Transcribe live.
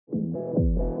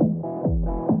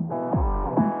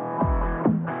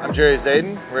I'm Jerry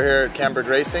Zayden. We're here at Camberg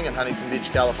Racing in Huntington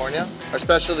Beach, California. Our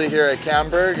specialty here at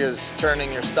Camberg is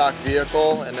turning your stock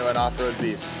vehicle into an off-road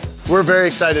beast. We're very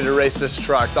excited to race this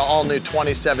truck, the all-new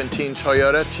 2017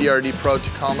 Toyota TRD Pro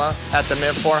Tacoma at the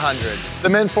Mint 400. The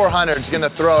Mint 400 is going to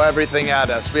throw everything at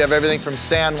us. We have everything from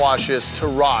sand washes to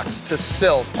rocks to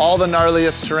silt, all the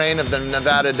gnarliest terrain of the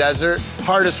Nevada desert,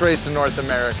 hardest race in North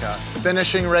America.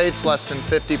 Finishing rates less than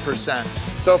 50%.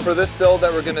 So for this build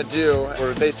that we're going to do,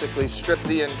 we're basically strip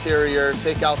the interior,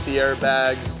 take out the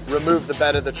airbags, remove the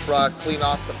bed of the truck, clean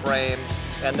off the frame,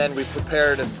 and then we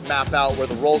prepare to map out where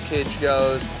the roll cage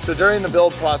goes. So during the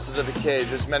build process of a cage,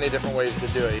 there's many different ways to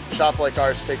do it. A shop like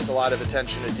ours takes a lot of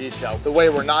attention to detail. The way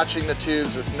we're notching the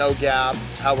tubes with no gap,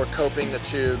 how we're coping the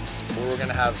tubes, where we're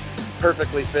gonna have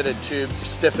perfectly fitted tubes,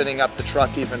 stiffening up the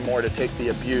truck even more to take the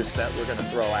abuse that we're gonna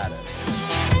throw at it.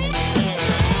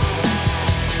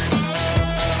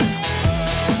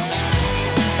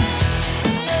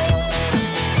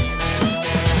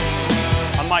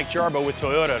 Mike Jarbo with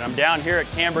Toyota, and I'm down here at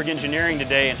Camberg Engineering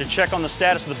today to check on the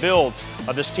status of the build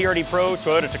of this TRD Pro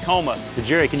Toyota Tacoma.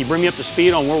 Jerry, can you bring me up to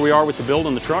speed on where we are with the build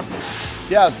on the truck?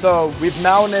 Yeah, so we've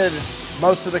mounted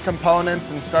most of the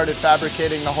components and started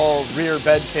fabricating the whole rear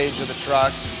bed cage of the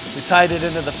truck. We tied it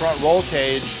into the front roll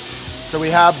cage. So we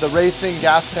have the racing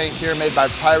gas tank here made by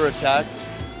Pyrotech.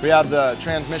 We have the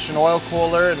transmission oil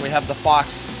cooler, and we have the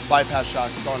Fox bypass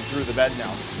shocks going through the bed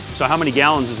now. So how many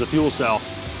gallons is the fuel cell?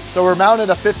 So we're mounted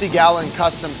a 50-gallon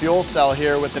custom fuel cell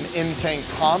here with an in-tank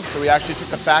pump. So we actually took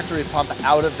the factory pump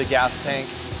out of the gas tank,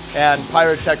 and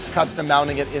Pyrotech's custom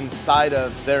mounting it inside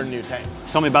of their new tank.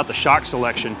 Tell me about the shock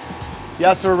selection.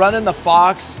 Yeah, so we're running the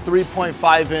Fox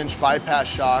 3.5-inch bypass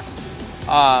shocks.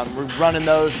 We're running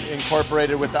those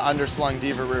incorporated with the underslung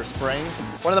Diva rear springs.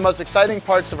 One of the most exciting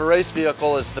parts of a race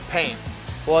vehicle is the paint.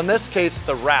 Well, in this case,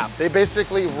 the wrap. They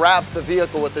basically wrap the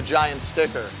vehicle with a giant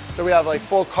sticker. So we have like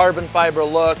full carbon fiber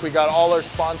look. We got all our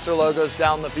sponsor logos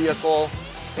down the vehicle,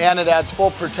 and it adds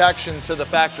full protection to the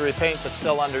factory paint that's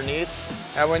still underneath.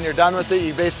 And when you're done with it,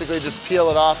 you basically just peel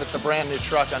it off. It's a brand new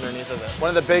truck underneath of it. One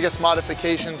of the biggest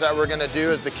modifications that we're gonna do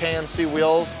is the KMC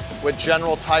wheels with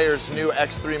General Tire's new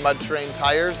X3 mud terrain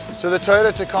tires. So the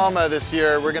Toyota Tacoma this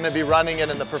year, we're gonna be running it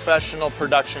in the professional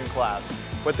production class.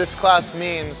 What this class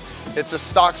means, it's a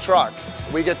stock truck.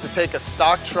 We get to take a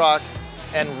stock truck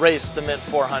and race the Mint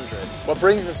 400. What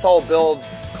brings this whole build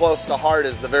close to heart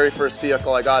is the very first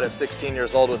vehicle I got at 16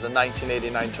 years old was a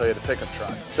 1989 Toyota pickup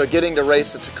truck. So getting to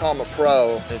race a Tacoma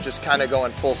Pro, it's just kind of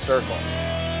going full circle.